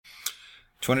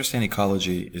To understand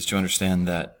ecology is to understand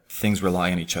that things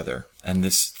rely on each other. And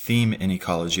this theme in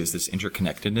ecology is this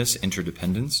interconnectedness,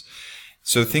 interdependence.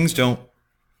 So things don't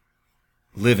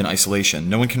live in isolation.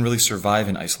 No one can really survive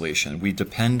in isolation. We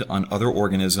depend on other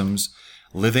organisms,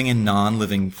 living and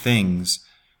non-living things,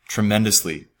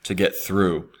 tremendously to get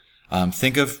through.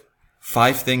 Think of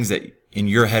 5 things that in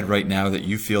your head right now that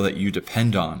you feel that you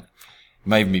depend on. It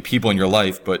might even be people in your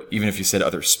life, but even if you said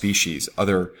other species,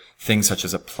 other things such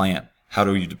as a plant, how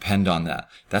do you depend on that?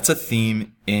 That's a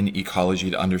theme in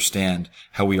ecology to understand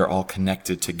how we are all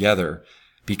connected together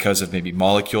because of maybe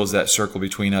molecules that circle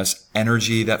between us,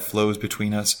 energy that flows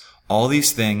between us. All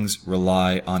these things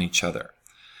rely on each other.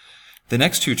 The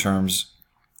next 2 terms,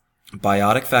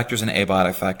 biotic factors and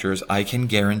abiotic factors, I can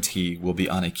guarantee will be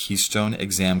on a keystone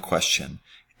exam question.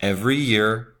 Every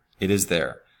year it is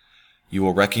there. You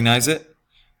will recognize it.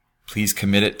 Please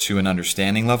commit it to an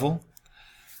understanding level.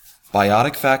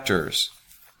 Biotic factors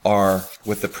are,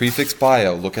 with the prefix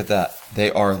bio, look at that.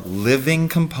 They are living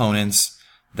components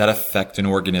that affect an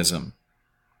organism.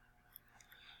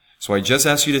 So I just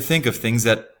asked you to think of things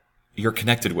that you're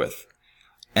connected with.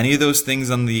 Any of those things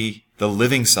on the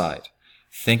living side.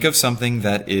 Think of something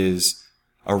that is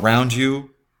around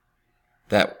you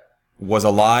that was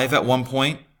alive at one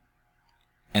point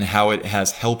and how it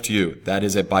has helped you. That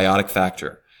is a biotic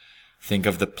factor. Think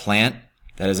of the plant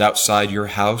that is outside your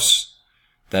house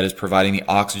that is providing the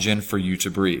oxygen for you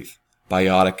to breathe.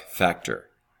 Biotic factor.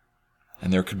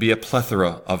 And there could be a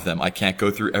plethora of them. I can't go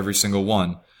through every single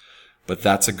one, but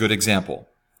that's a good example.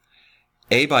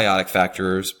 Abiotic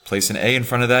factors, place an A in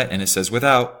front of that and it says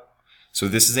without. So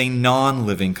this is a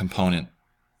non-living component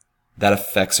that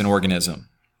affects an organism.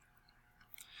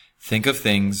 Think of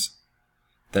things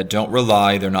that don't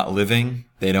rely, they're not living,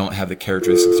 they don't have the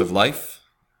characteristics of life.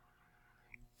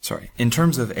 In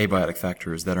terms of abiotic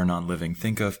factors that are non-living,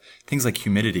 think of things like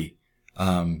humidity,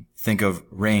 think of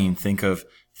rain, think of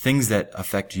things that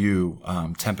affect you,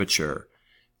 temperature,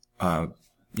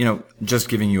 just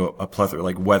giving you a plethora,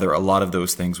 like weather, a lot of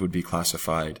those things would be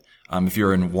classified. If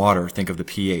you're in water, think of the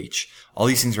pH. All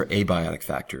these things are abiotic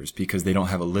factors because they don't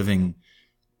have a living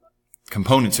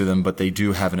component to them, but they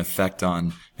do have an effect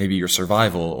on maybe your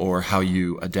survival or how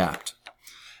you adapt.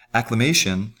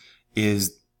 Acclimation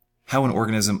is how an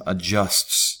organism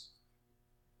adjusts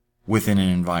within an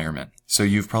environment. So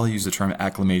you've probably used the term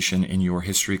acclimation in your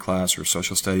history class or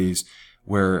social studies,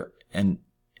 where an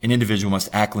individual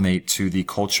must acclimate to the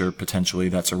culture potentially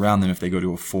that's around them if they go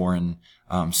to a foreign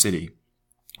city.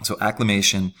 So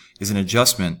acclimation is an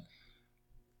adjustment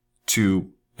to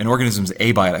an organism's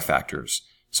abiotic factors.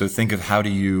 So think of how do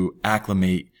you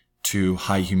acclimate to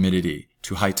high humidity,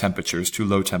 to high temperatures, to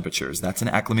low temperatures. That's an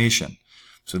acclimation.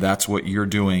 So that's what you're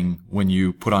doing when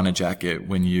you put on a jacket,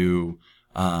 when you,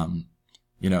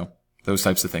 those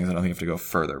types of things. I don't think I have to go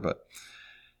further, but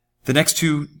the next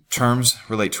 2 terms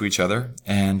relate to each other.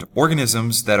 And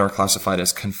organisms that are classified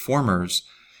as conformers,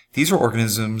 these are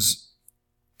organisms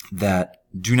that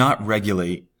do not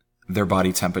regulate their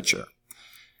body temperature.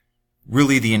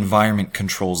 Really, the environment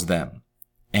controls them.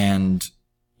 And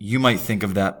you might think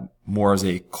of that more as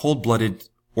a cold-blooded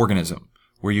organism,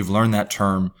 where you've learned that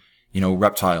term,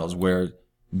 reptiles, where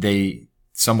they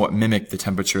somewhat mimic the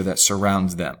temperature that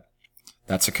surrounds them.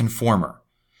 That's a conformer.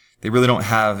 They really don't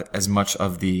have as much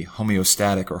of the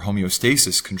homeostatic or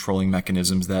homeostasis controlling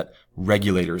mechanisms that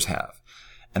regulators have.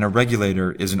 And a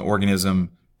regulator is an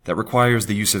organism that requires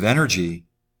the use of energy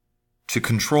to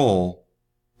control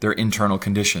their internal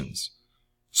conditions.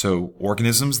 So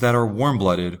organisms that are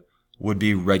warm-blooded would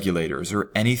be regulators, or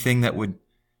anything that would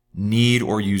need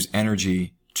or use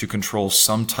energy to control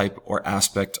some type or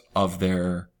aspect of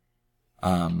their,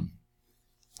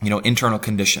 internal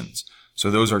conditions. So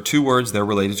those are 2 words. They're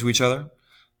related to each other.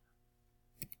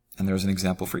 And there's an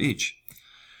example for each.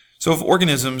 So if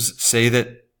organisms say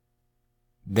that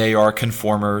they are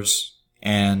conformers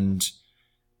and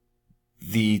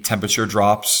the temperature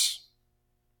drops,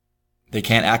 they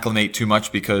can't acclimate too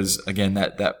much because, again,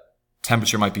 that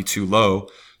temperature might be too low.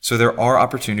 So there are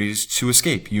opportunities to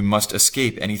escape. You must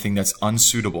escape anything that's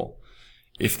unsuitable.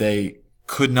 If they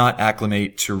could not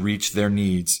acclimate to reach their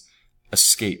needs,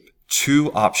 escape.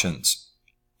 2 options.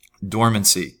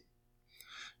 Dormancy.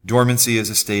 Dormancy is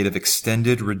a state of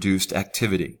extended reduced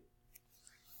activity.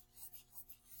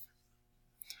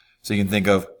 So you can think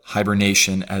of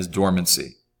hibernation as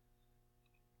dormancy.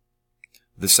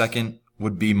 The second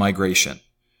would be migration.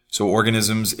 So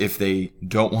organisms, if they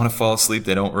don't want to fall asleep,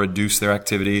 they don't reduce their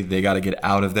activity, they got to get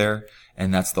out of there.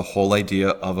 And that's the whole idea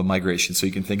of a migration. So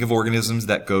you can think of organisms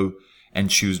that go and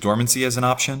choose dormancy as an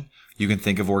option. You can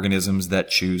think of organisms that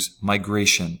choose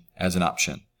migration as an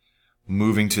option.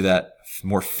 moving to that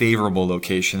more favorable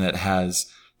location that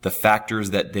has the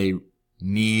factors that they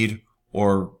need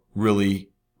or really,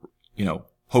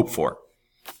 hope for.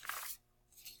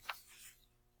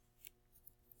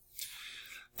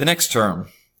 The next term,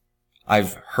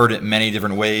 I've heard it many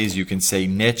different ways. You can say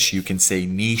niche, you can say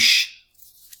niche.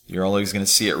 You're always going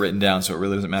to see it written down, so it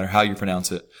really doesn't matter how you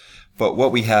pronounce it. But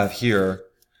what we have here,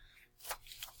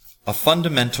 a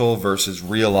fundamental versus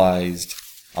realized,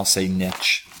 I'll say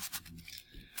niche.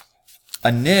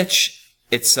 A niche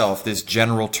itself, this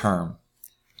general term,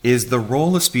 is the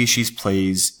role a species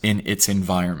plays in its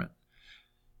environment.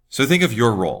 So think of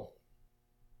your role.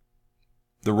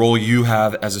 The role you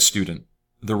have as a student.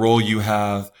 The role you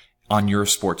have on your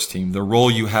sports team. The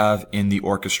role you have in the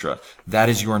orchestra. That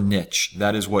is your niche.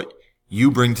 That is what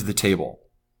you bring to the table.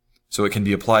 So it can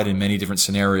be applied in many different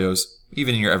scenarios.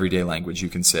 Even in your everyday language, you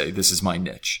can say, this is my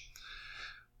niche.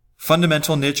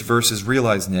 Fundamental niche versus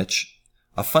realized niche.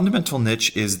 A fundamental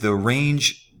niche is the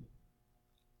range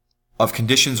of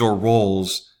conditions or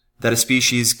roles that a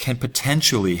species can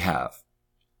potentially have.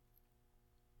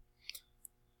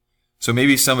 So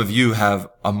maybe some of you have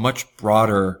a much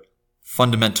broader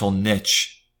fundamental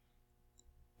niche.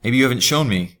 Maybe you haven't shown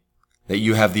me that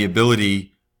you have the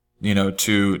ability,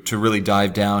 to really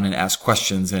dive down and ask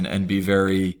questions and be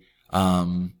very,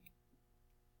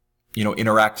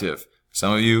 interactive.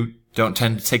 Some of you don't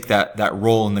tend to take that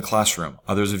role in the classroom.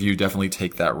 Others of you definitely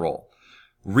take that role.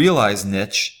 Realized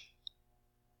niche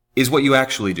is what you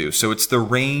actually do. So it's the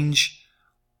range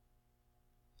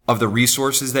of the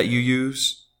resources that you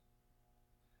use.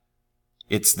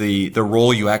 It's the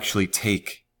role you actually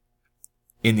take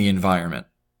in the environment.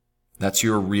 That's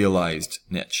your realized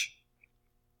niche.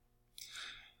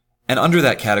 And under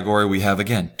that category, we have,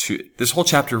 again, this whole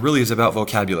chapter really is about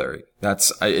vocabulary.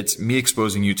 It's me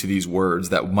exposing you to these words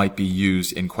that might be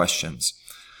used in questions.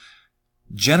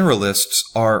 Generalists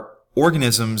are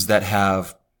organisms that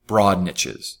have broad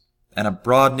niches. And a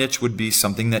broad niche would be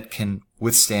something that can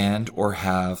withstand or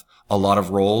have a lot of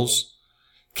roles,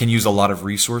 can use a lot of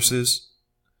resources.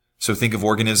 So think of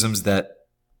organisms that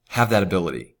have that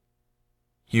ability.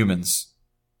 Humans,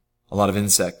 a lot of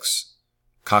insects,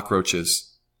 cockroaches,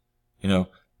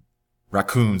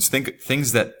 raccoons,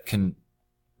 things that can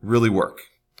really work.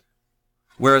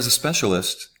 Whereas a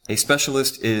specialist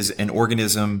is an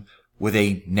organism with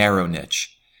a narrow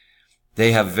niche.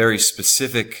 They have very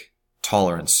specific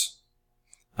tolerance.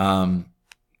 In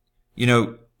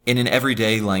an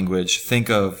everyday language, think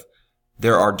of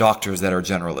there are doctors that are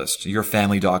generalists, your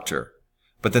family doctor.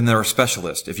 But then there are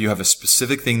specialists. If you have a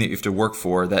specific thing that you have to work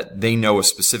for, that they know a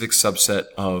specific subset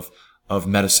of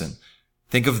medicine.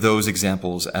 Think of those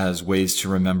examples as ways to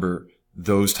remember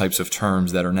those types of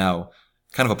terms that are now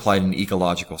kind of applied in an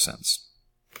ecological sense.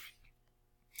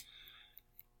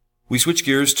 We switch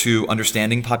gears to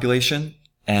understanding population,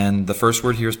 and the first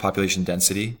word here is population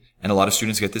density, and a lot of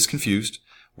students get this confused,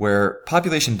 where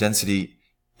population density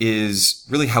is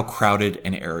really how crowded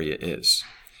an area is.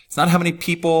 It's not how many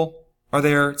people are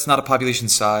there, it's not a population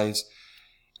size,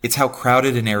 it's how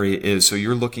crowded an area is. So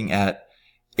you're looking at,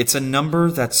 it's a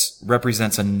number that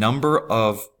represents a number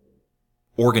of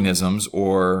organisms,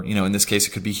 or, in this case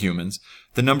it could be humans,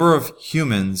 the number of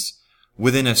humans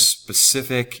within a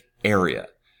specific area.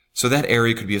 So that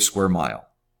area could be a square mile.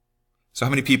 So how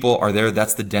many people are there?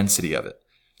 That's the density of it.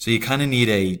 So you kind of need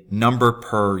a number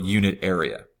per unit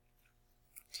area.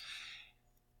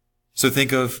 So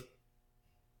think of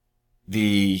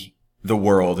the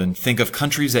world, and think of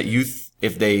countries that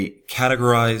if they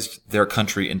categorized their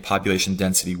country in population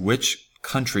density, which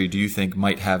country do you think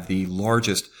might have the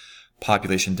largest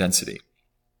population density?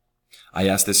 I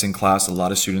asked this in class. A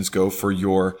lot of students go for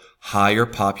your higher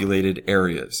populated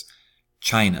areas.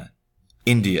 China,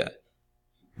 India.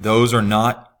 Those are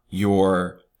not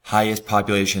your highest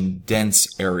population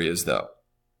dense areas, though.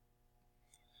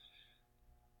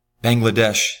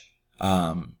 Bangladesh.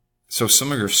 So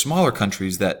some of your smaller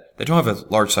countries that they don't have a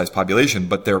large size population,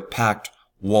 but they're packed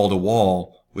wall to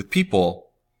wall with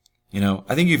people.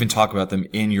 I think you even talk about them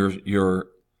in your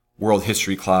world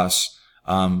history class.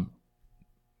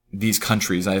 These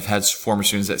countries, I've had former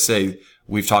students that say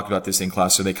we've talked about this in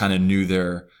class, so they kind of knew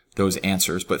those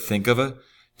answers. But think of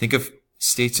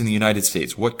states in the United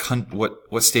States.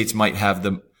 What states might have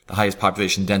the highest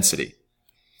population density?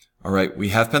 All right, we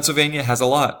have Pennsylvania, has a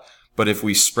lot. But if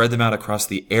we spread them out across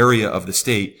the area of the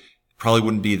state, it probably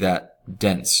wouldn't be that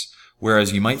dense.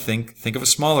 Whereas you might think of a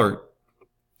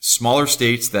smaller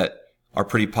states that are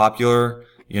pretty popular.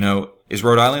 Is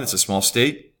Rhode Island? It's a small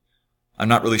state. I'm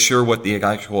not really sure what the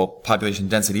actual population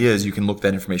density is. You can look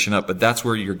that information up, but that's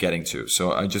where you're getting to.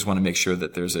 So I just want to make sure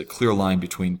that there's a clear line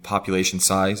between population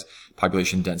size,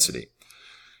 population density.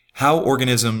 How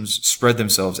organisms spread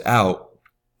themselves out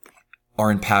are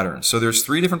in patterns. So there's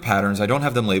 3 different patterns. I don't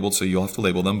have them labeled, so you'll have to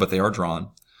label them, but they are drawn.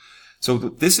 So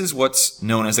this is what's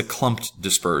known as a clumped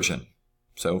dispersion.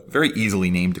 So very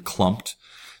easily named clumped.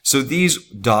 So these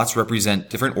dots represent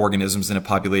different organisms in a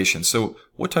population. So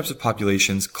what types of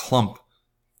populations clump?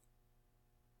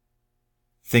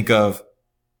 Think of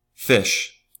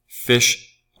fish.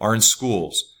 Fish are in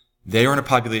schools. They are in a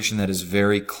population that is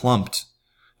very clumped.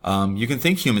 You can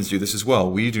think humans do this as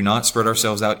well. We do not spread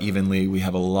ourselves out evenly. We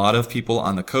have a lot of people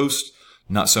on the coast,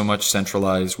 not so much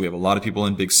centralized. We have a lot of people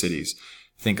in big cities.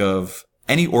 Think of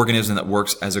any organism that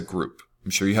works as a group.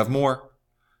 I'm sure you have more,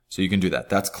 so you can do that.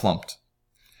 That's clumped.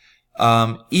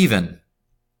 Even.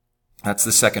 That's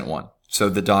the second one. So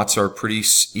the dots are pretty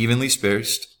evenly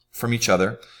spaced from each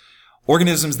other.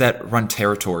 Organisms that run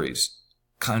territories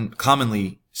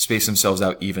commonly space themselves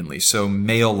out evenly. So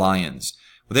male lions,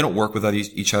 well, they don't work with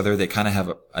each other. They kind of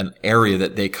have an area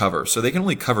that they cover. So they can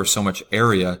only cover so much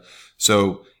area.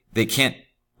 So they can't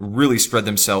really spread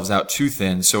themselves out too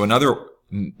thin. So another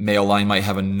male lion might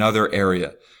have another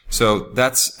area. So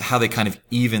that's how they kind of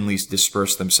evenly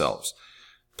disperse themselves.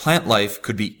 Plant life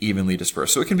could be evenly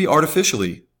dispersed. So it can be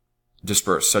artificially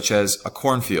dispersed, such as a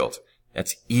cornfield.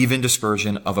 That's even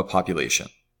dispersion of a population.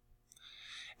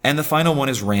 And the final one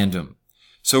is random.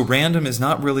 So random is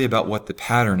not really about what the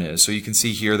pattern is. So you can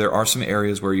see here there are some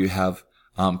areas where you have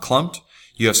clumped.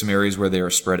 You have some areas where they are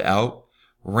spread out.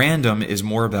 Random is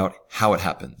more about how it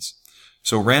happens.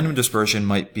 So random dispersion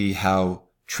might be how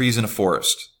trees in a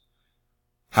forest,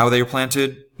 how they are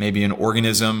planted. Maybe an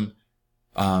organism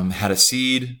had a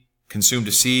seed, consumed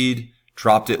a seed,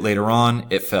 dropped it later on,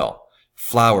 it fell.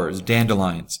 Flowers,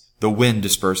 dandelions, the wind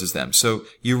disperses them. So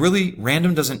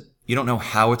random you don't know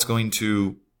how it's going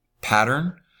to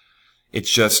pattern. It's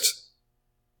just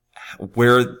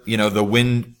where, the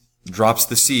wind drops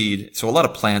the seed. So a lot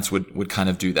of plants would kind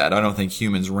of do that. I don't think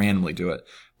humans randomly do it,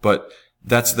 but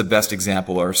that's the best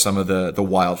example are some of the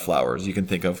wildflowers you can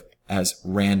think of as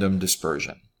random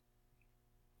dispersion.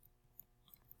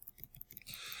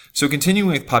 So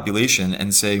continuing with population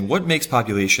and say, what makes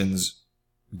populations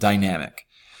dynamic?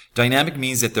 Dynamic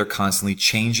means that they're constantly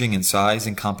changing in size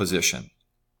and composition.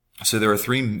 So there are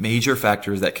 3 major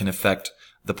factors that can affect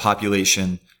the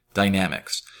population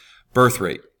dynamics. Birth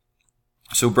rate.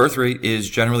 So birth rate is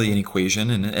generally an equation,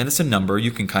 and it's a number.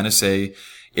 You can kind of say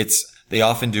they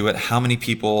often do it how many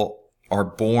people are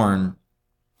born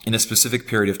in a specific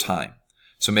period of time.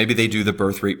 So maybe they do the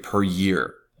birth rate per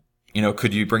year.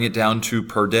 Could you bring it down to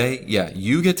per day? Yeah,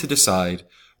 you get to decide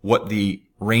what the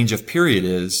range of period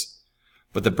is,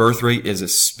 but the birth rate is a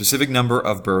specific number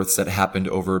of births that happened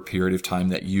over a period of time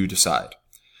that you decide.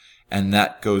 And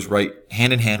that goes right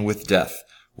hand in hand with death,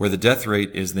 where the death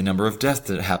rate is the number of deaths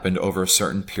that happened over a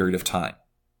certain period of time.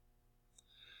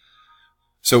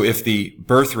 So if the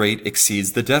birth rate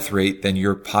exceeds the death rate, then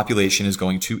your population is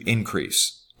going to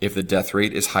increase. If the death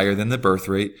rate is higher than the birth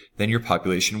rate, then your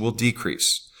population will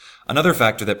decrease. Another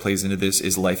factor that plays into this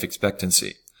is life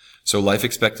expectancy. So life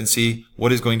expectancy,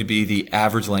 what is going to be the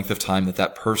average length of time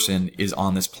that person is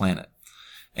on this planet?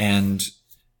 And,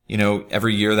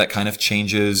 every year that kind of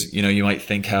changes. You might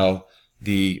think how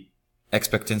the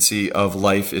expectancy of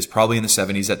life is probably in the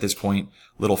 70s at this point.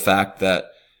 Little fact that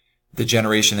the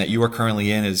generation that you are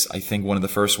currently in is, I think, one of the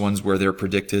first ones where they're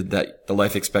predicted that the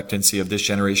life expectancy of this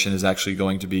generation is actually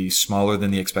going to be smaller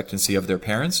than the expectancy of their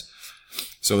parents.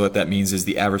 So what that means is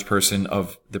the average person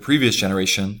of the previous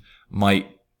generation might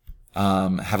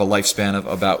have a lifespan of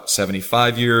about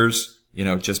 75 years,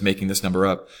 just making this number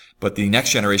up. But the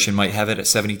next generation might have it at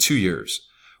 72 years.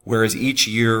 Whereas each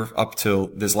year up till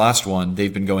this last one,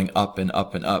 they've been going up and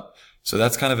up and up. So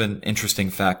that's kind of an interesting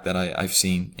fact that I've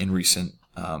seen in recent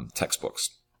textbooks.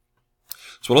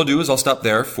 So what I'll do is I'll stop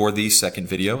there for the second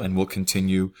video, and we'll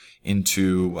continue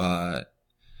into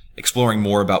exploring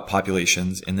more about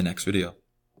populations in the next video.